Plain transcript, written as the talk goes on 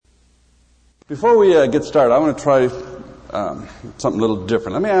Before we get started, I want to try something a little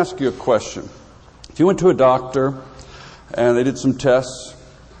different. Let me ask you a question. If you went to a doctor and they did some tests,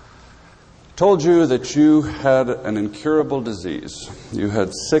 told you that you had an incurable disease, you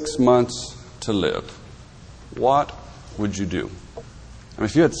had 6 months to live, what would you do? I mean,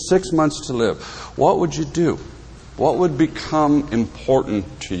 if you had 6 months to live, what would you do? What would become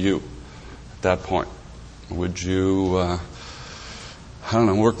important to you at that point? Would you,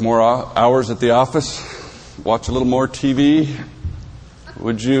 work more hours at the office? Watch a little more TV?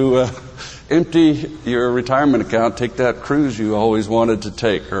 Would you empty your retirement account, take that cruise you always wanted to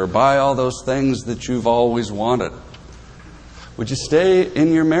take, or buy all those things that you've always wanted? Would you stay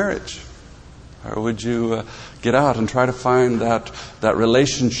in your marriage? Or would you get out and try to find that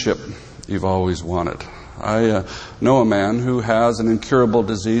relationship you've always wanted? I know a man who has an incurable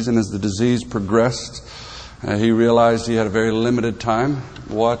disease, and as the disease progressed, he realized he had a very limited time.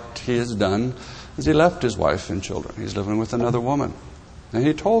 What he has done is he left his wife and children. He's living with another woman. And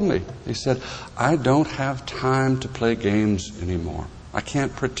he told me, he said, I don't have time to play games anymore. I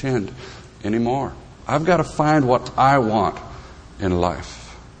can't pretend anymore. I've got to find what I want in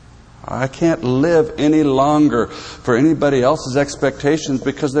life. I can't live any longer for anybody else's expectations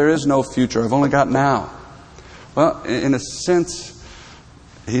because there is no future. I've only got now. Well, in a sense,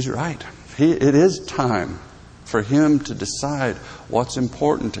 he's right. It is time for him to decide what's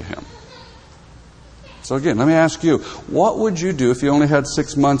important to him. So again, let me ask you, what would you do if you only had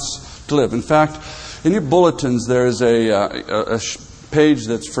 6 months to live? In fact, in your bulletins, there's a page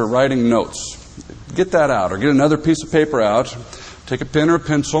that's for writing notes. Get that out, or get another piece of paper out, take a pen or a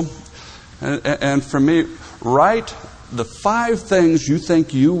pencil, and for me, write the 5 things you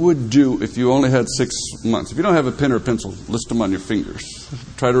think you would do if you only had 6 months. If you don't have a pen or a pencil, list them on your fingers.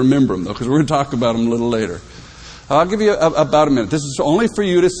 Try to remember them, though, because we're going to talk about them a little later. I'll give you about a minute. This is only for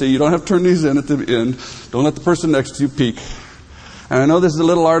you to see. You don't have to turn these in at the end. Don't let the person next to you peek. And I know this is a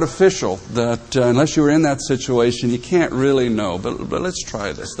little artificial, that unless you were in that situation, you can't really know. But let's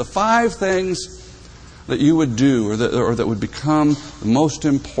try this. The 5 things that you would do or that would become the most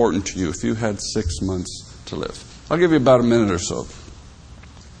important to you if you had 6 months to live. I'll give you about a minute or so.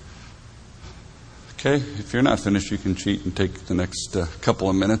 Okay? If you're not finished, you can cheat and take the next couple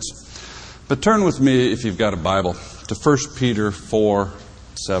of minutes. But turn with me, if you've got a Bible, to 1 Peter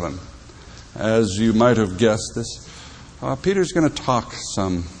 4:7. As you might have guessed, Peter's going to talk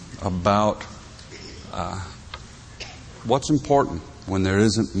some about what's important when there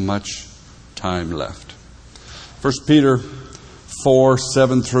isn't much time left. 1 Peter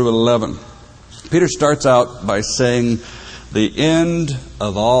 4:7 through 11. Peter starts out by saying, the end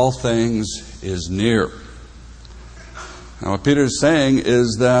of all things is near. Now, what Peter is saying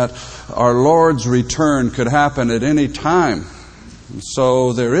is that our Lord's return could happen at any time.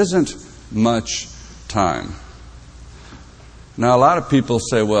 So there isn't much time. Now, a lot of people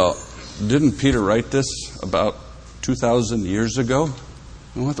say, well, didn't Peter write this about 2,000 years ago?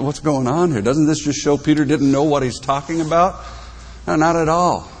 What's going on here? Doesn't this just show Peter didn't know what he's talking about? No, not at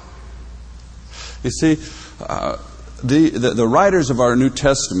all. You see, the writers of our New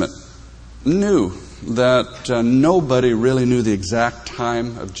Testament knew that nobody really knew the exact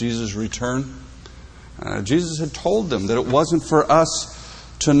time of Jesus' return. Jesus had told them that it wasn't for us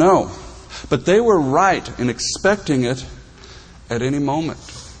to know. But they were right in expecting it at any moment,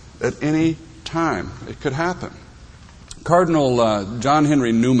 at any time. It could happen. Cardinal John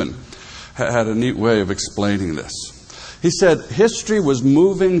Henry Newman had a neat way of explaining this. He said history was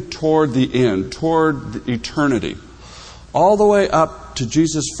moving toward the end, toward eternity, all the way up to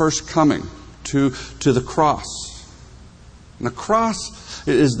Jesus' first coming, to the cross. And the cross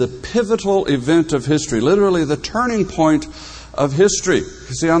is the pivotal event of history, literally the turning point of history.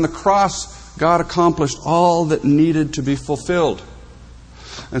 You see, on the cross, God accomplished all that needed to be fulfilled.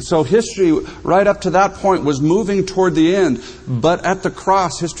 And so history, right up to that point, was moving toward the end. But at the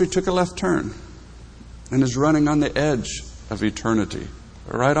cross, history took a left turn and is running on the edge of eternity,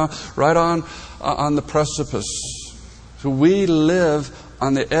 right on the precipice. So we live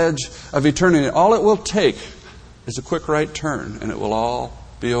on the edge of eternity. All it will take is a quick right turn, and it will all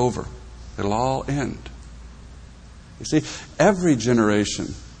be over. It'll all end. You see, every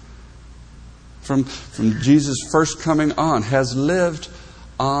generation from Jesus' first coming on has lived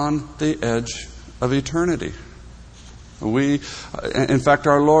on the edge of eternity. In fact,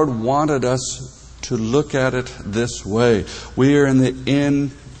 our Lord wanted us to look at it this way. We are in the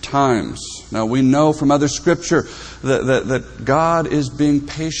end times. Now, we know from other Scripture that God is being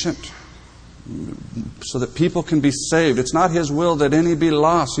patient. so that people can be saved. It's not His will that any be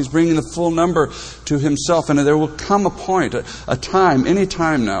lost. He's bringing the full number to Himself. And there will come a point, a time, any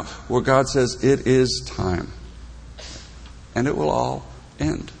time now, where God says, it is time. And it will all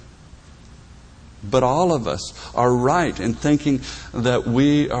end. But all of us are right in thinking that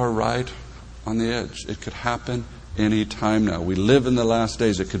we are right on the edge. It could happen any time now. We live in the last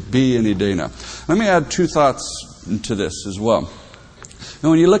days. It could be any day now. Let me add two thoughts to this as well. Now,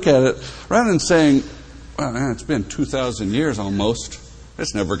 when you look at it, rather than saying, well, man, it's been 2,000 years almost,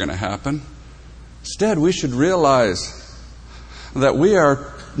 it's never going to happen. Instead, we should realize that we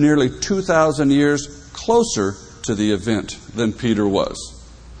are nearly 2,000 years closer to the event than Peter was.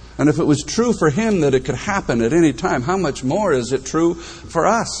 And if it was true for him that it could happen at any time, how much more is it true for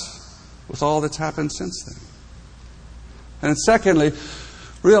us with all that's happened since then? And secondly,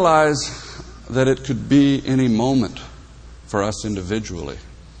 realize that it could be any moment for us individually.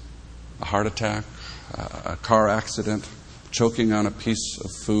 A heart attack, a car accident, choking on a piece of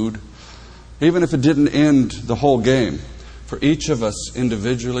food. Even if it didn't end the whole game, for each of us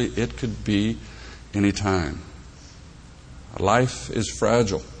individually, it could be any time. Life is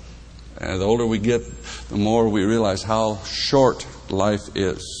fragile. And the older we get, the more we realize how short life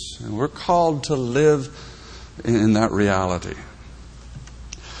is. And we're called to live in that reality.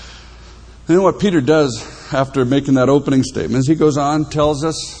 You know what Peter does after making that opening statement is he goes on, tells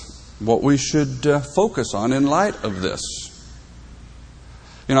us what we should focus on in light of this.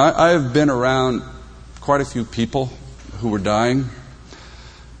 You know, I've been around quite a few people who were dying.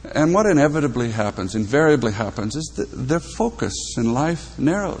 And what invariably happens is that their focus in life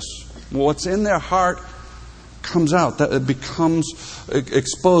narrows. What's in their heart comes out. That it becomes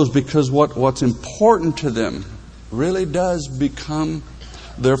exposed because what's important to them really does become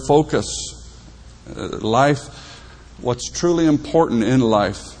their focus. Life, what's truly important in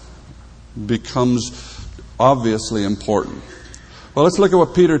life becomes obviously important. Well, let's look at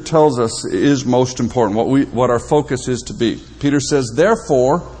what Peter tells us is most important, what our focus is to be. Peter says,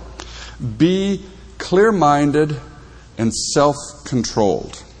 therefore, be clear-minded and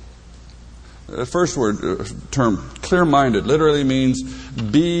self-controlled. The first term, clear-minded, literally means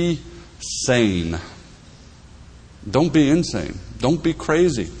be sane. Don't be insane. Don't be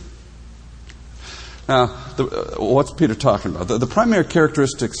crazy. Now, what's Peter talking about? The primary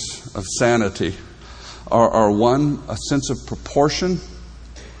characteristics of sanity are one, a sense of proportion,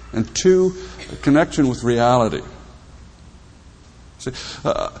 and two, a connection with reality. See,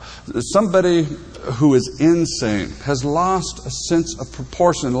 somebody who is insane has lost a sense of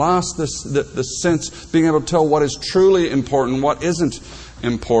proportion, lost the sense of being able to tell what is truly important, what isn't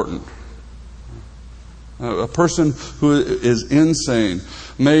important. A person who is insane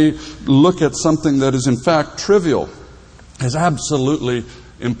may look at something that is in fact trivial as absolutely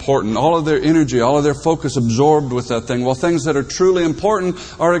important. All of their energy, all of their focus absorbed with that thing, while things that are truly important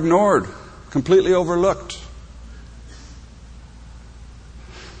are ignored, completely overlooked.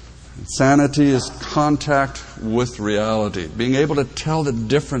 Sanity is contact with reality, being able to tell the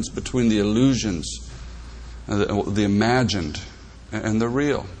difference between the illusions, the imagined, and the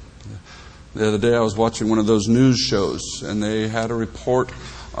real. The other day I was watching one of those news shows, and they had a report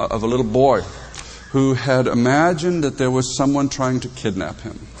of a little boy who had imagined that there was someone trying to kidnap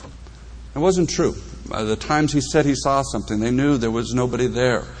him. It wasn't true. By the times he said he saw something, they knew there was nobody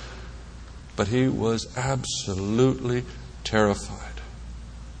there. But he was absolutely terrified.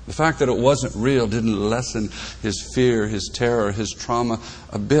 The fact that it wasn't real didn't lessen his fear, his terror, his trauma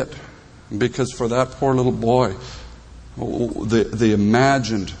a bit. Because for that poor little boy, the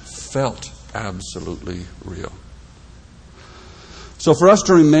imagined felt absolutely real. So for us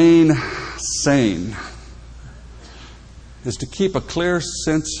to remain sane is to keep a clear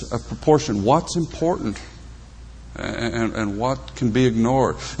sense of proportion. What's important and what can be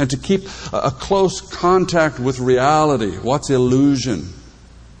ignored. And to keep a close contact with reality. What's illusion,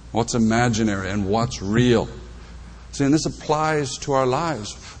 what's imaginary, and what's real. See, and this applies to our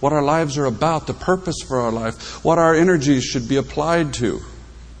lives. What our lives are about, the purpose for our life, what our energies should be applied to.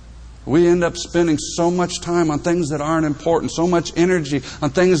 We end up spending so much time on things that aren't important, so much energy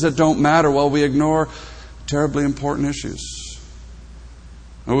on things that don't matter, while we ignore terribly important issues.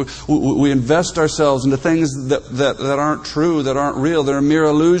 We invest ourselves into things that aren't true, that aren't real, that are mere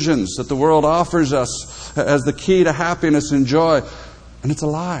illusions that the world offers us as the key to happiness and joy. And it's a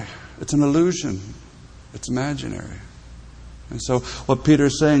lie. It's an illusion. It's imaginary. And so what Peter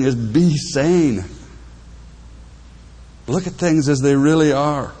is saying is be sane. Look at things as they really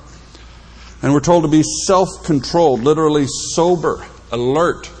are. And we're told to be self-controlled, literally sober,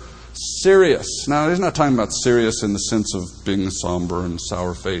 alert, serious. Now, he's not talking about serious in the sense of being somber and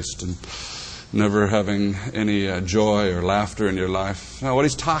sour-faced and never having any joy or laughter in your life. No, what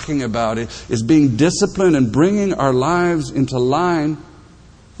he's talking about is being disciplined and bringing our lives into line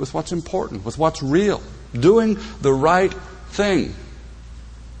with what's important, with what's real, doing the right thing.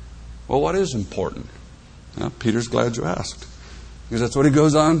 Well, what is important? Well, Peter's glad you asked, because that's what he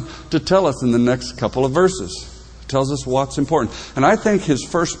goes on to tell us in the next couple of verses. He tells us what's important. And I think his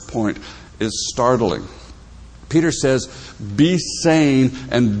first point is startling. Peter says, be sane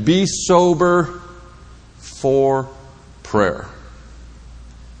and be sober for prayer.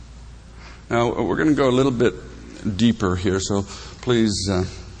 Now, we're going to go a little bit deeper here, so please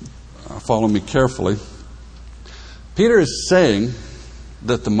follow me carefully. Peter is saying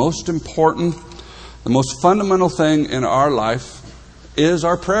that the most important, the most fundamental thing in our life is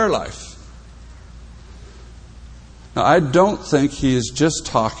our prayer life. Now, I don't think he is just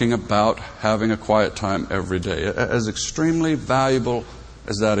talking about having a quiet time every day, as extremely valuable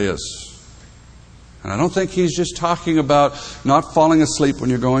as that is. And I don't think he's just talking about not falling asleep when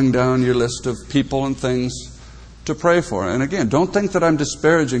you're going down your list of people and things to pray for. And again, don't think that I'm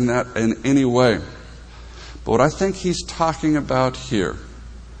disparaging that in any way. But what I think he's talking about here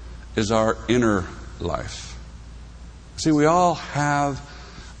is our inner life. See, we all have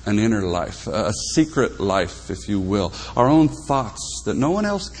an inner life, a secret life, if you will. Our own thoughts that no one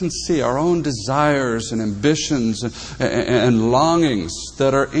else can see, our own desires and ambitions and longings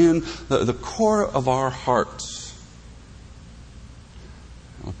that are in the core of our hearts.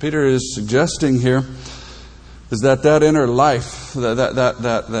 What Peter is suggesting here is that inner life,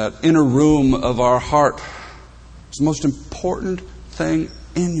 that inner room of our heart is the most important thing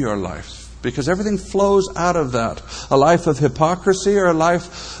in your life. Because everything flows out of that. A life of hypocrisy or a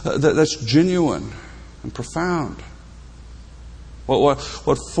life that's genuine and profound. What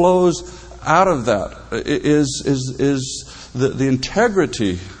flows out of that is the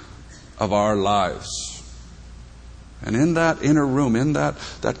integrity of our lives. And in that inner room, in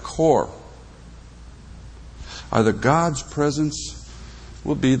that core, either God's presence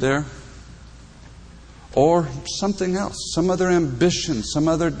will be there, or something else, some other ambition, some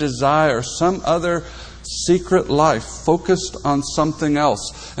other desire, some other secret life focused on something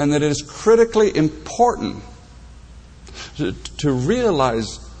else. And that it is critically important to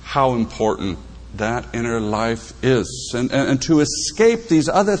realize how important that inner life is. And to escape these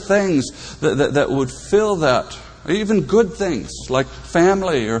other things that would fill that. Even good things like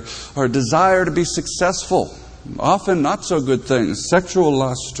family or desire to be successful. Often not so good things, sexual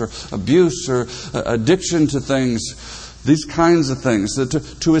lust or abuse or addiction to things, these kinds of things.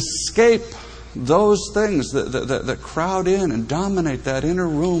 To escape those things that crowd in and dominate that inner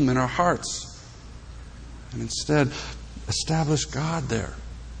room in our hearts. And instead, establish God there,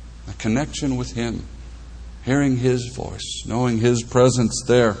 a connection with Him, hearing His voice, knowing His presence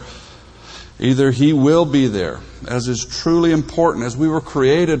there. Either He will be there, as is truly important, as we were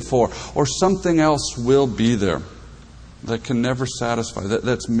created for, or something else will be there that can never satisfy.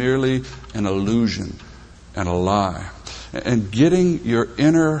 That's merely an illusion and a lie. And getting your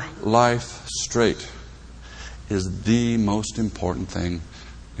inner life straight is the most important thing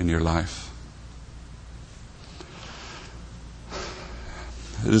in your life.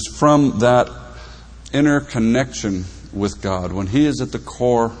 It is from that inner connection with God, when He is at the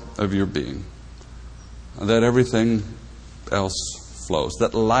core of your being, that everything else flows,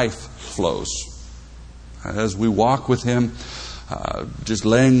 that life flows. As we walk with Him, just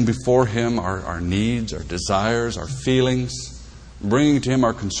laying before Him our needs, our desires, our feelings, bringing to Him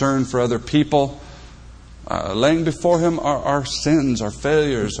our concern for other people, laying before Him our sins, our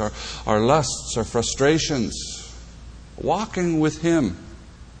failures, our lusts, our frustrations, walking with Him,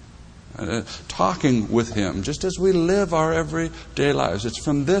 talking with Him, just as we live our everyday lives. It's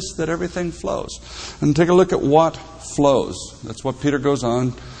from this that everything flows. And take a look at what flows. That's what Peter goes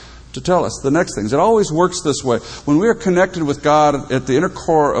on to tell us. The next things. It always works this way. When we are connected with God at the inner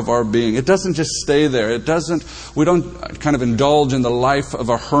core of our being, it doesn't just stay there. We don't kind of indulge in the life of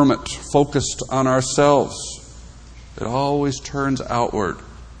a hermit focused on ourselves. It always turns outward.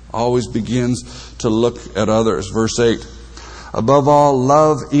 Always begins to look at others. Verse 8. Above all,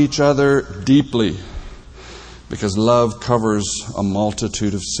 love each other deeply, because love covers a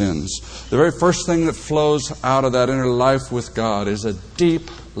multitude of sins. The very first thing that flows out of that inner life with God is a deep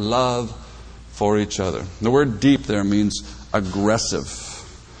love for each other. The word deep there means aggressive,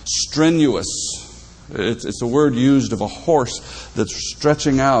 strenuous. It's a word used of a horse that's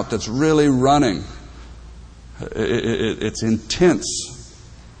stretching out, that's really running. It's intense.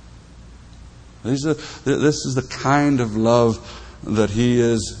 This is the kind of love that He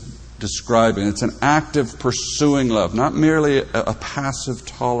is describing. It's an active pursuing love, not merely a passive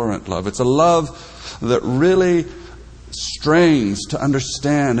tolerant love. It's a love that really strains to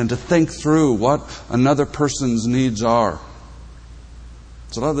understand and to think through what another person's needs are.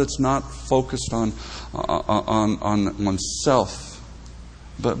 It's a love that's not focused on oneself,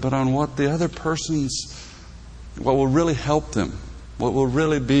 but on what the other person's, what will really help them, what will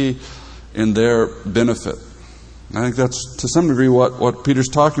really be in their benefit. I think that's to some degree what Peter's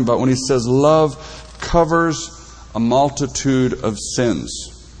talking about when he says love covers a multitude of sins.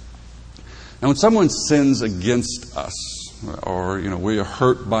 And when someone sins against us, or we are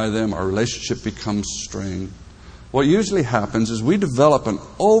hurt by them, our relationship becomes strained, what usually happens is we develop an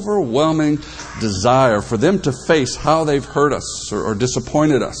overwhelming desire for them to face how they've hurt us or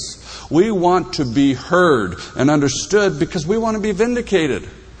disappointed us. We want to be heard and understood because we want to be vindicated.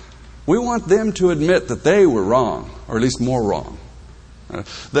 We want them to admit that they were wrong, or at least more wrong.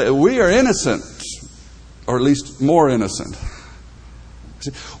 That we are innocent, or at least more innocent.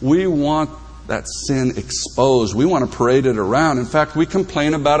 We want that sin exposed. We want to parade it around. In fact, we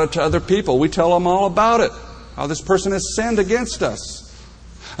complain about it to other people. We tell them all about it, how this person has sinned against us.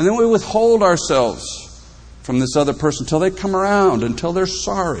 And then we withhold ourselves from this other person until they come around, until they're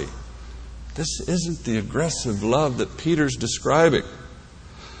sorry. This isn't the aggressive love that Peter's describing.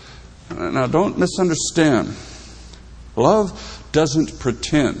 Now, don't misunderstand. Love doesn't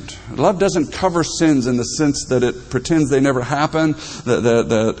pretend. Love doesn't cover sins in the sense that it pretends they never happen,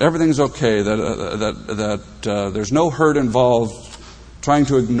 that everything's okay, that there's no hurt involved, trying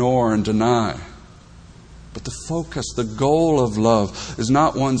to ignore and deny. But the focus, the goal of love is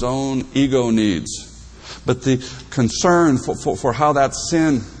not one's own ego needs, but the concern for how that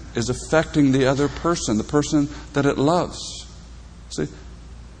sin is affecting the other person, the person that it loves. See?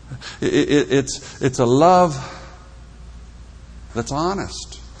 It's a love that's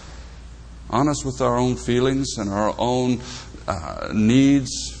honest. Honest with our own feelings and our own needs,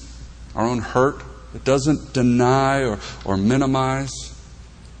 our own hurt. It doesn't deny or minimize.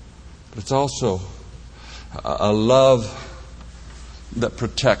 But it's also a love that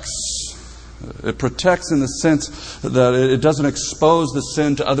protects. It protects in the sense that it doesn't expose the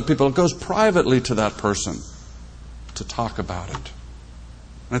sin to other people. It goes privately to that person to talk about it.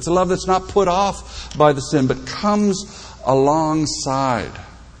 And it's a love that's not put off by the sin, but comes alongside.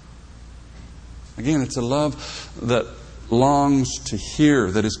 Again, it's a love that longs to hear,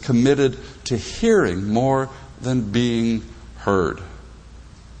 that is committed to hearing more than being heard.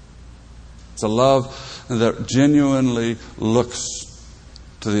 It's a love that genuinely looks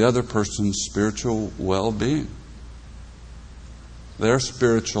to the other person's spiritual well-being, their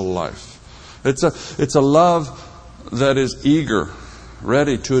spiritual life. It's a love that is eager,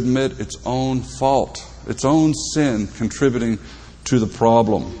 ready to admit its own fault, its own sin contributing to the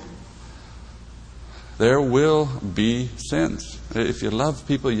problem. There will be sins. If you love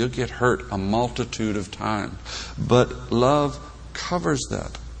people, you'll get hurt a multitude of times. But love covers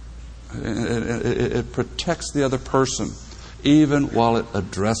that. It protects the other person, even while it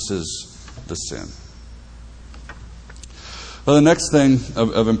addresses the sin. Well, the next thing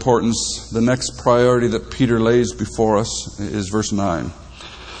of importance, the next priority that Peter lays before us is verse 9.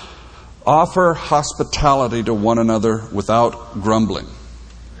 Offer hospitality to one another without grumbling.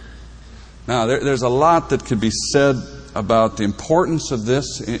 Now, there's a lot that could be said about the importance of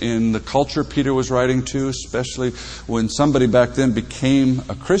this in the culture Peter was writing to, especially when somebody back then became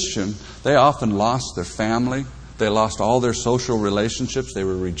a Christian. They often lost their family. They lost all their social relationships. They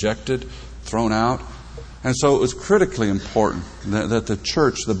were rejected, thrown out. And so it was critically important that the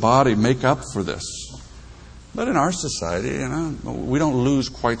church, the body, make up for this. But in our society, we don't lose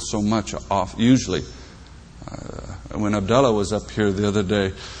quite so much off usually. When Abdullah was up here the other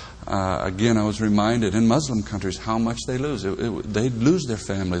day, again, I was reminded in Muslim countries how much they lose. They lose their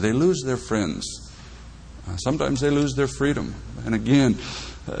family. They lose their friends. Sometimes they lose their freedom. And again,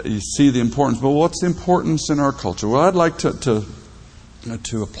 you see the importance. But what's the importance in our culture? Well, I'd like to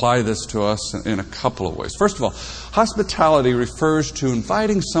apply this to us in a couple of ways. First of all, hospitality refers to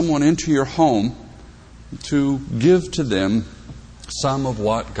inviting someone into your home to give to them some of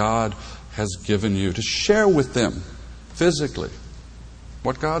what God has given you, to share with them physically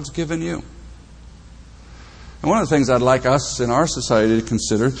what God's given you. And one of the things I'd like us in our society to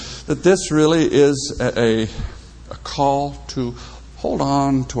consider, that this really is a call to hold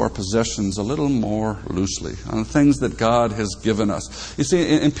on to our possessions a little more loosely, on the things that God has given us. You see,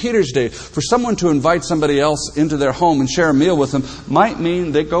 in Peter's day, for someone to invite somebody else into their home and share a meal with them might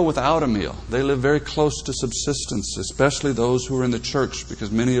mean they go without a meal. They live very close to subsistence, especially those who are in the church,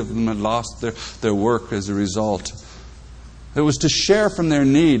 because many of them had lost their work as a result. It was to share from their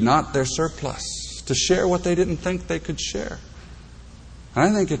need, not their surplus. To share what they didn't think they could share. And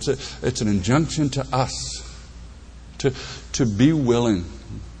I think it's an injunction to us to be willing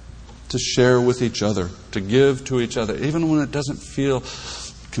to share with each other, to give to each other, even when it doesn't feel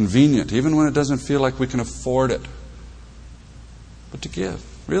convenient, even when it doesn't feel like we can afford it. But to give.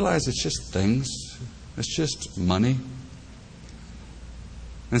 Realize it's just things. It's just money.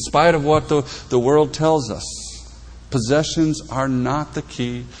 In spite of what the world tells us, possessions are not the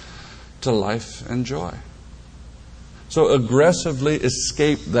key to life and joy. So aggressively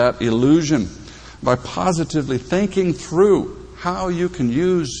escape that illusion by positively thinking through how you can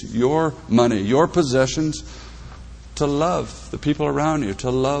use your money, your possessions, to love the people around you, to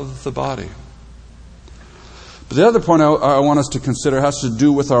love the body. But the other point I want us to consider has to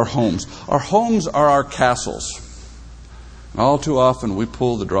do with our homes. Our homes are our castles. All too often we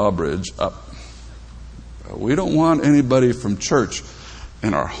pull the drawbridge up. We don't want anybody from church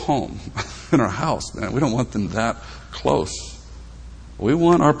in our home, in our house. Man, we don't want them that close. We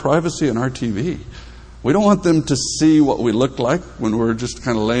want our privacy and our TV. We don't want them to see what we look like when we're just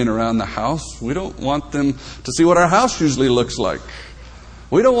kind of laying around the house. We don't want them to see what our house usually looks like.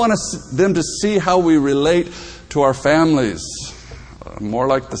 We don't want them to see how we relate to our families. More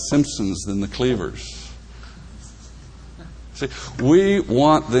like the Simpsons than the Cleavers. See, we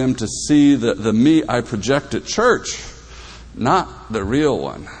want them to see the me I project at church, not the real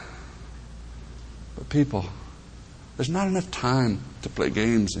one. But people, there's not enough time to play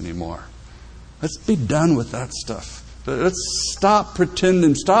games anymore. Let's be done with that stuff. Let's stop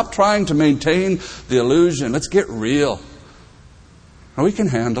pretending. Stop trying to maintain the illusion. Let's get real. And we can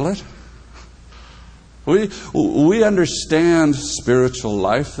handle it. We understand spiritual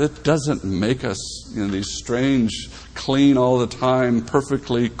life. It doesn't make us these strange, clean all the time,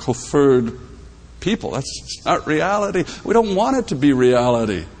 perfectly coiffured people. That's not reality. We don't want it to be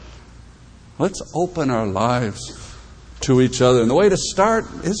reality. Let's open our lives to each other. And the way to start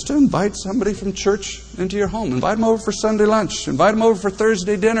is to invite somebody from church into your home. Invite them over for Sunday lunch. Invite them over for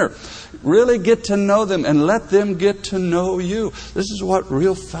Thursday dinner. Really get to know them and let them get to know you. This is what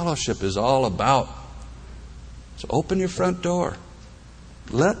real fellowship is all about. So open your front door.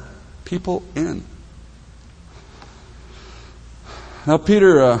 Let people in. Now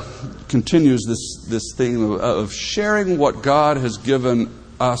Peter continues this theme of sharing what God has given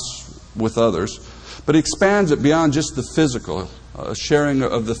us with others. But he expands it beyond just the physical, sharing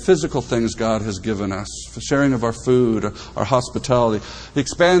of the physical things God has given us, sharing of our food, our hospitality. He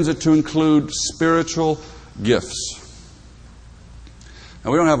expands it to include spiritual gifts.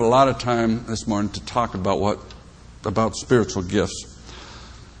 Now, we don't have a lot of time this morning to talk about spiritual gifts.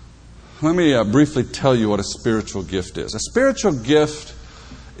 Let me briefly tell you what a spiritual gift is. A spiritual gift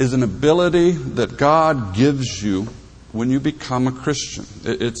is an ability that God gives you when you become a Christian.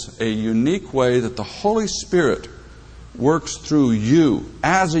 It's a unique way that the Holy Spirit works through you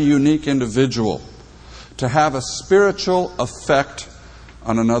as a unique individual to have a spiritual effect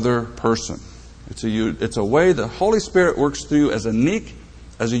on another person. It's a way the Holy Spirit works through you as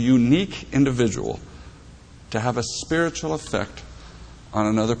a unique individual to have a spiritual effect on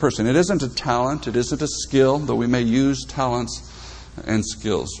another person. It isn't a talent, it isn't a skill, though we may use talents and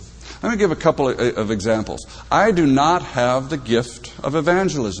skills. Let me give a couple of examples. I do not have the gift of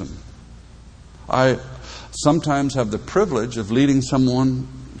evangelism. I sometimes have the privilege of leading someone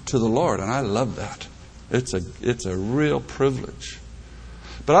to the Lord, and I love that. It's a real privilege.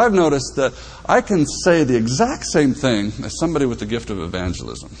 But I've noticed that I can say the exact same thing as somebody with the gift of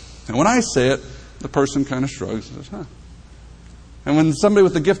evangelism. And when I say it, the person kind of shrugs and says, huh. And when somebody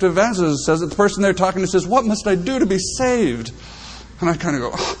with the gift of evangelism says it, the person they're talking to says, what must I do to be saved? And I kind of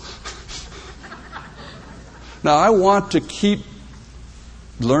go, oh. Now, I want to keep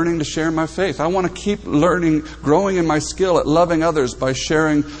learning to share my faith. I want to keep learning, growing in my skill at loving others by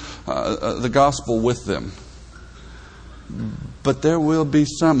sharing the gospel with them. But there will be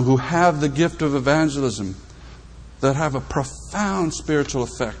some who have the gift of evangelism that have a profound spiritual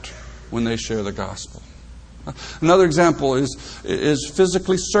effect when they share the gospel. Another example is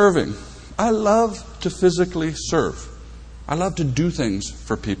physically serving. I love to physically serve. I love to do things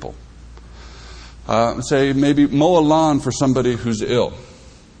for people. Say maybe mow a lawn for somebody who's ill.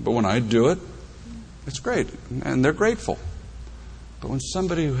 But when I do it, it's great. And they're grateful. But when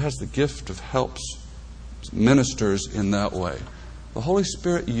somebody who has the gift of helps ministers in that way, the Holy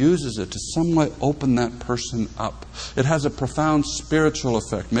Spirit uses it to somewhat open that person up. It has a profound spiritual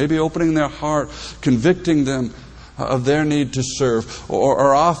effect. Maybe opening their heart, convicting them of their need to serve,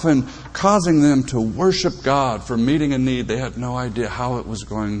 or often causing them to worship God for meeting a need they had no idea how it was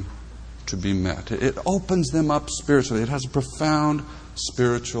going to be met. It opens them up spiritually. It has a profound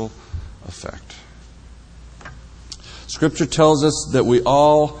spiritual effect. Scripture tells us that we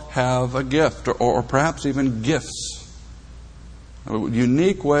all have a gift, or perhaps even gifts.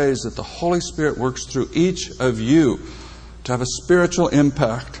 Unique ways that the Holy Spirit works through each of you to have a spiritual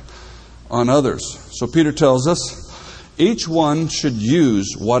impact on others. So Peter tells us, each one should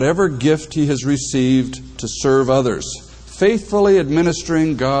use whatever gift he has received to serve others, faithfully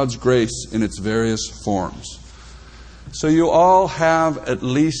administering God's grace in its various forms. So you all have at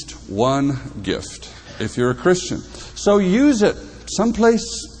least one gift if you're a Christian. So use it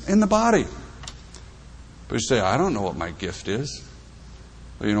someplace in the body. But you say, I don't know what my gift is.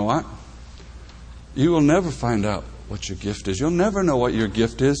 Well, you know what? You will never find out what your gift is. You'll never know what your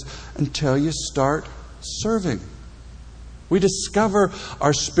gift is until you start serving. We discover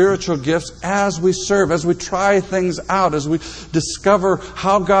our spiritual gifts as we serve, as we try things out, as we discover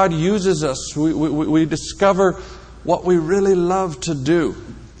how God uses us. We discover what we really love to do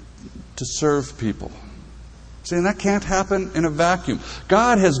to serve people. See, and that can't happen in a vacuum.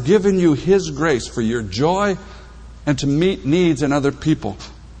 God has given you His grace for your joy and to meet needs in other people.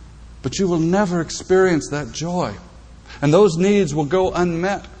 But you will never experience that joy. And those needs will go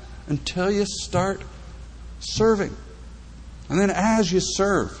unmet until you start serving. And then as you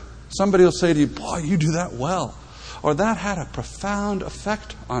serve, somebody will say to you, boy, you do that well. Or that had a profound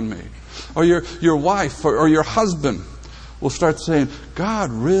effect on me. Or your wife or your husband will start saying,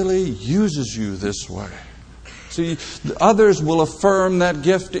 God really uses you this way. See, others will affirm that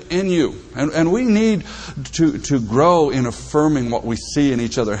gift in you. And we need to grow in affirming what we see in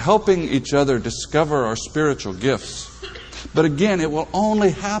each other, helping each other discover our spiritual gifts. But again, it will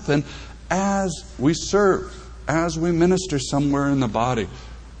only happen as we serve, as we minister somewhere in the body,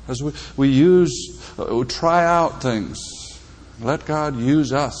 as we try out things. Let God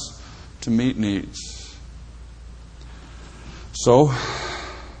use us to meet needs. So,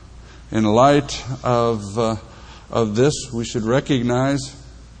 in light of this, we should recognize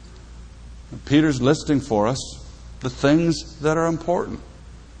Peter's listing for us the things that are important.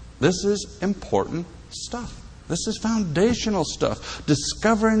 This is important stuff. This is foundational stuff.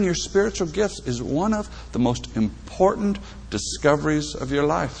 Discovering your spiritual gifts is one of the most important discoveries of your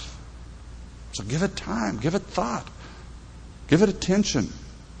life. So give it time, give it thought, give it attention.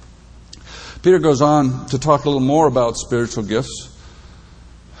 Peter goes on to talk a little more about spiritual gifts.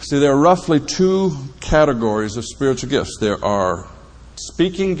 See, there are roughly two categories of spiritual gifts. There are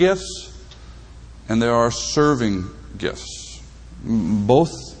speaking gifts and there are serving gifts.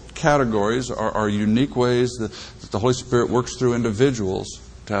 Both categories are unique ways that the Holy Spirit works through individuals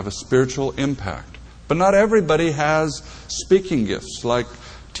to have a spiritual impact. But not everybody has speaking gifts like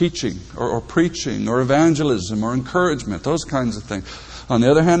teaching or preaching or evangelism or encouragement, those kinds of things. On the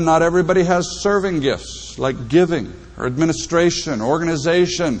other hand, not everybody has serving gifts like giving or administration,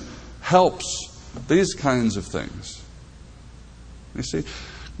 organization, helps, these kinds of things. You see,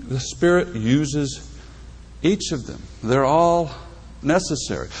 the Spirit uses each of them. They're all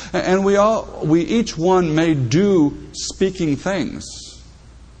necessary. And we each one may do speaking things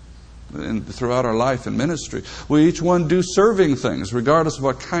throughout our life and ministry. We each one do serving things, regardless of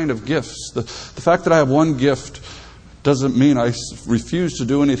what kind of gifts. The fact that I have one gift doesn't mean I refuse to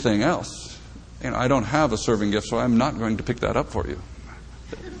do anything else. I don't have a serving gift, so I'm not going to pick that up for you.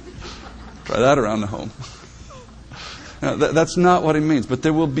 Try that around the home. Now, that's not what he means. But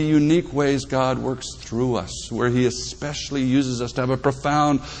there will be unique ways God works through us, where He especially uses us to have a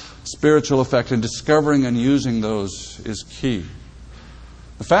profound spiritual effect, and discovering and using those is key.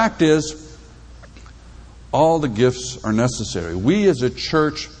 The fact is, all the gifts are necessary. We as a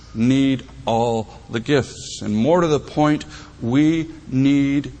church need all the gifts. And more to the point, we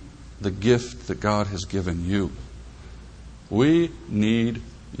need the gift that God has given you. We need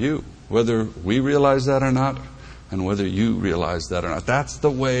you, whether we realize that or not, and whether you realize that or not. That's the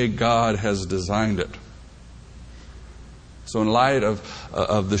way God has designed it. So in light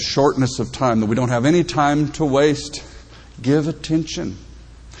of the shortness of time, that we don't have any time to waste, give attention,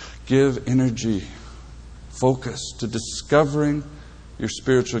 give energy, focus to discovering your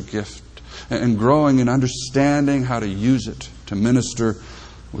spiritual gift and growing in understanding how to use it to minister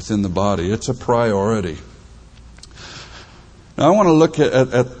within the body. It's a priority. Now I want to look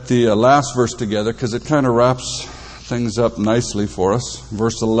at the last verse together, because it kind of wraps things up nicely for us.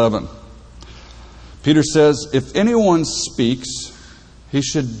 Verse 11. Peter says, if anyone speaks, he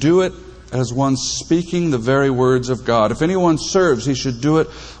should do it as one speaking the very words of God. If anyone serves, he should do it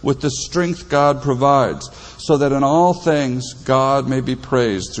with the strength God provides, so that in all things God may be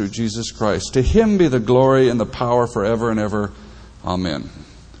praised through Jesus Christ. To Him be the glory and the power forever and ever. Amen.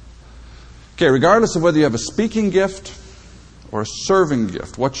 Okay, regardless of whether you have a speaking gift or a serving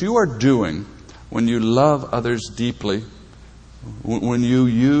gift, what you are doing when you love others deeply, when you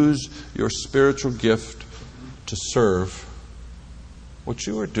use your spiritual gift to serve, what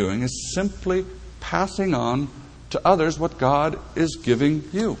you are doing is simply passing on to others what God is giving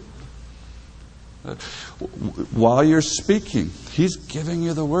you. While you're speaking, He's giving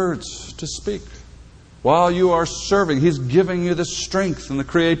you the words to speak. While you are serving, He's giving you the strength and the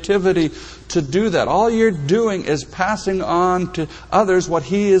creativity to do that. All you're doing is passing on to others what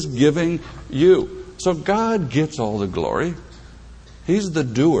He is giving you. So God gets all the glory. He's the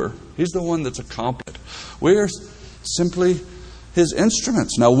doer. He's the one that's accomplished. We are simply His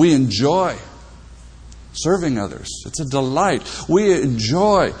instruments. Now we enjoy serving others. It's a delight. We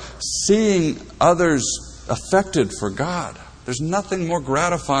enjoy seeing others affected for God. There's nothing more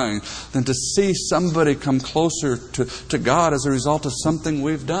gratifying than to see somebody come closer to God as a result of something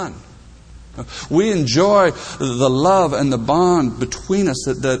we've done. We enjoy the love and the bond between us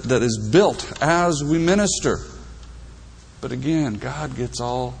that is built as we minister. But again, God gets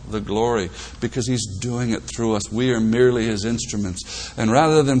all the glory because He's doing it through us. We are merely His instruments. And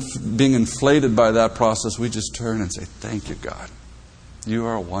rather than being inflated by that process, we just turn and say, "Thank you, God. You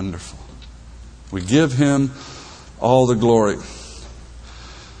are wonderful." We give Him all the glory.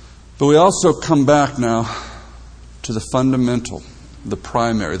 But we also come back now to the fundamental, the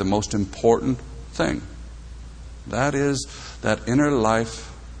primary, the most important thing. That is that inner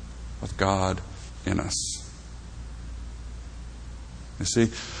life of God in us. You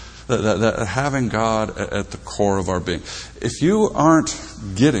see, that having God at the core of our being. If you aren't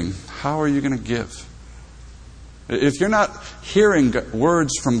getting, how are you going to give? If you're not hearing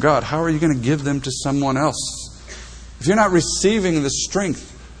words from God, how are you going to give them to someone else? If you're not receiving the strength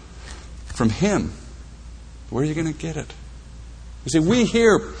from Him, where are you going to get it? You see, we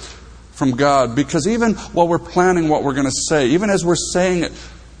hear from God because even while we're planning what we're going to say, even as we're saying it,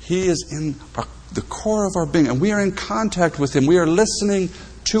 He is in the core of our being, and we are in contact with Him. We are listening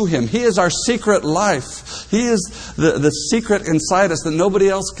to Him. He is our secret life. He is the secret inside us that nobody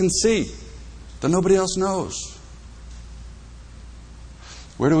else can see, that nobody else knows.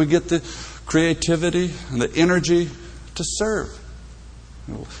 Where do we get the creativity and the energy to serve?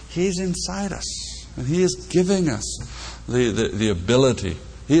 He's inside us, and He is giving us the ability.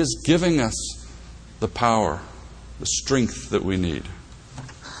 He is giving us the power, the strength that we need.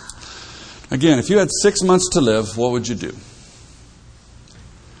 Again, if you had 6 months to live, what would you do?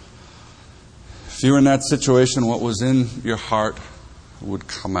 If you were in that situation, what was in your heart would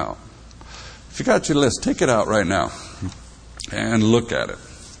come out. If you got your list, take it out right now and look at it.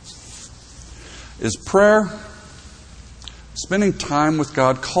 Is prayer, spending time with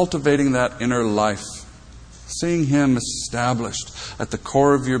God, cultivating that inner life, seeing Him established at the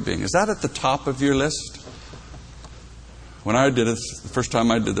core of your being, is that at the top of your list? When I did it, the first time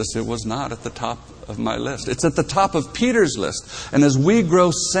I did this, it was not at the top of my list. It's at the top of Peter's list. And as we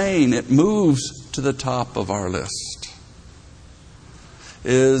grow sane, it moves to the top of our list.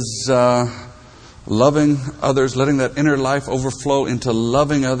 Is loving others, letting that inner life overflow into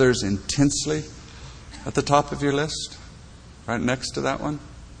loving others intensely at the top of your list? Right next to that one?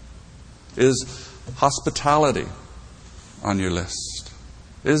 Is hospitality on your list?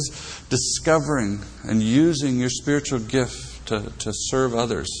 Is discovering and using your spiritual gift to serve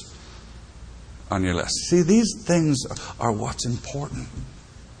others on your list? See, these things are what's important.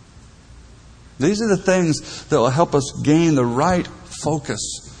 These are the things that will help us gain the right focus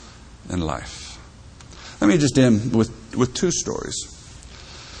in life. Let me just end with two stories.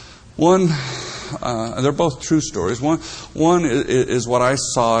 One, they're both true stories. One is what I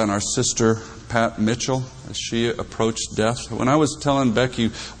saw in our sister Pat Mitchell as she approached death. When I was telling Becky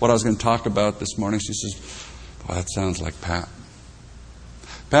what I was going to talk about this morning, she says, "Well, that sounds like Pat."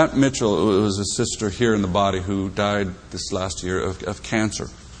 Pat Mitchell was a sister here in the body who died this last year of cancer.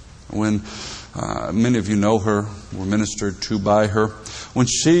 When many of you know her, were ministered to by her. When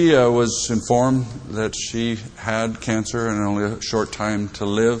she was informed that she had cancer and only a short time to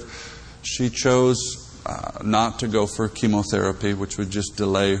live, she chose not to go for chemotherapy, which would just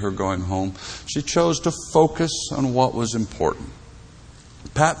delay her going home. She chose to focus on what was important.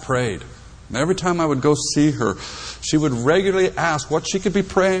 Pat prayed. And every time I would go see her, she would regularly ask what she could be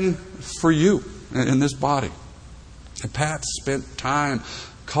praying for you in this body. And Pat spent time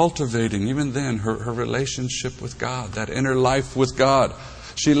cultivating, even then, her relationship with God, that inner life with God.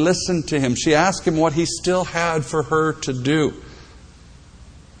 She listened to Him. She asked Him what He still had for her to do.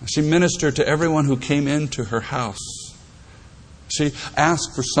 She ministered to everyone who came into her house. She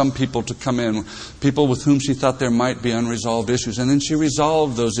asked for some people to come in, people with whom she thought there might be unresolved issues, and then she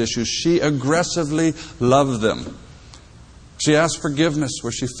resolved those issues. She aggressively loved them. She asked forgiveness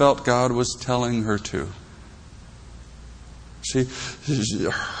where she felt God was telling her to.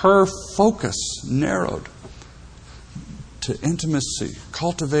 Her focus narrowed to intimacy,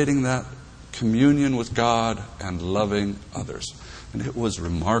 cultivating that communion with God and loving others. And it was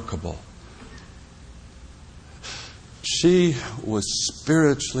remarkable. She was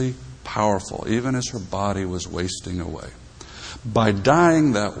spiritually powerful, even as her body was wasting away. By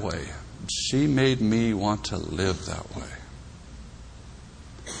dying that way, she made me want to live that way.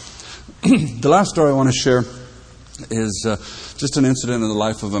 The last story I want to share is just an incident in the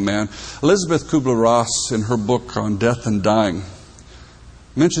life of a man. Elisabeth Kubler-Ross, in her book on death and dying,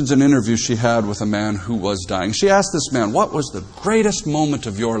 mentions an interview she had with a man who was dying. She asked this man, "What was the greatest moment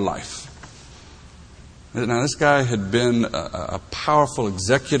of your life?" Now, this guy had been a powerful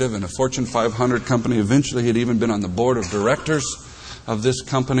executive in a Fortune 500 company. Eventually, he had even been on the board of directors of this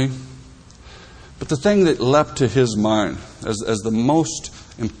company. But the thing that leapt to his mind as the most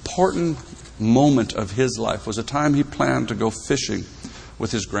important moment of his life was a time he planned to go fishing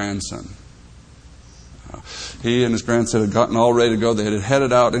with his grandson. He and his grandson had gotten all ready to go. They had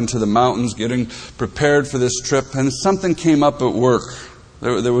headed out into the mountains, getting prepared for this trip, and something came up at work.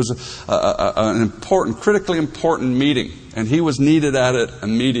 There was an important, critically important meeting, and he was needed at it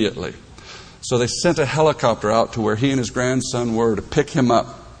immediately. So they sent a helicopter out to where he and his grandson were to pick him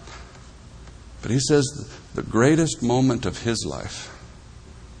up. But he says the greatest moment of his life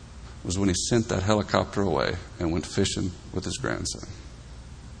was when he sent that helicopter away and went fishing with his grandson.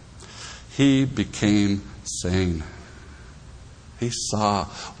 He became sane. He saw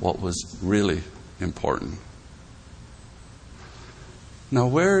what was really important. Now,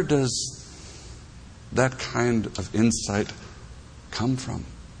 where does that kind of insight come from?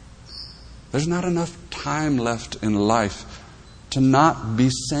 There's not enough time left in life to not be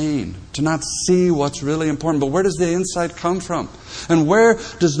sane, to not see what's really important. But where does the insight come from? And where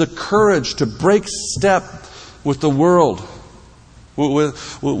does the courage to break step with the world,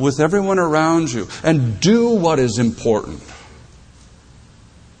 with everyone around you, and do what is important?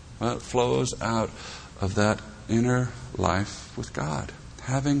 Well, it flows out of that inner life with God.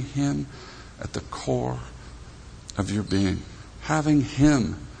 Having Him at the core of your being. Having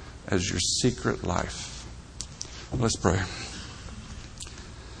Him as your secret life. Let's pray.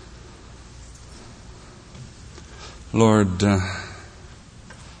 Lord,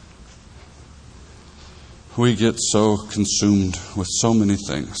 we get so consumed with so many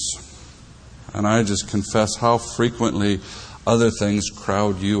things. And I just confess how frequently other things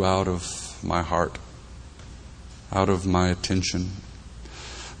crowd you out of my heart, out of my attention,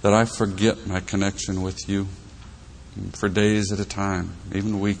 that I forget my connection with you for days at a time,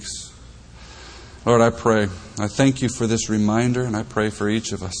 even weeks. Lord, I pray, I thank you for this reminder, and I pray for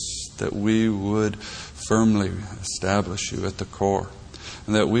each of us that we would firmly establish you at the core,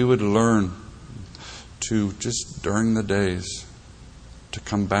 and that we would learn to, just during the days, to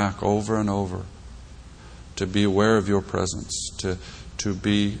come back over and over, to be aware of your presence, to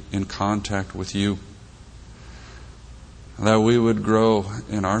be in contact with you. That we would grow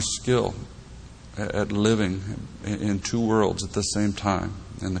in our skill at living in two worlds at the same time,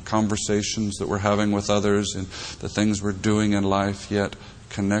 in the conversations that we're having with others and the things we're doing in life, yet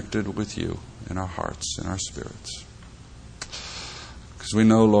connected with you in our hearts, in our spirits. Because we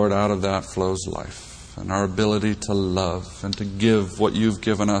know, Lord, out of that flows life and our ability to love and to give what you've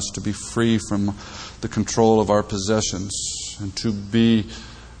given us, to be free from the control of our possessions and to be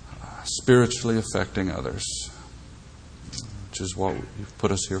spiritually affecting others, which is what you've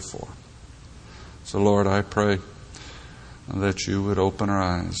put us here for. So, Lord, I pray that you would open our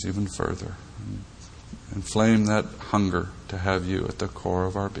eyes even further, inflame that hunger to have you at the core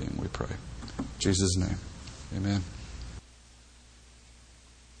of our being, we pray. In Jesus' name, amen.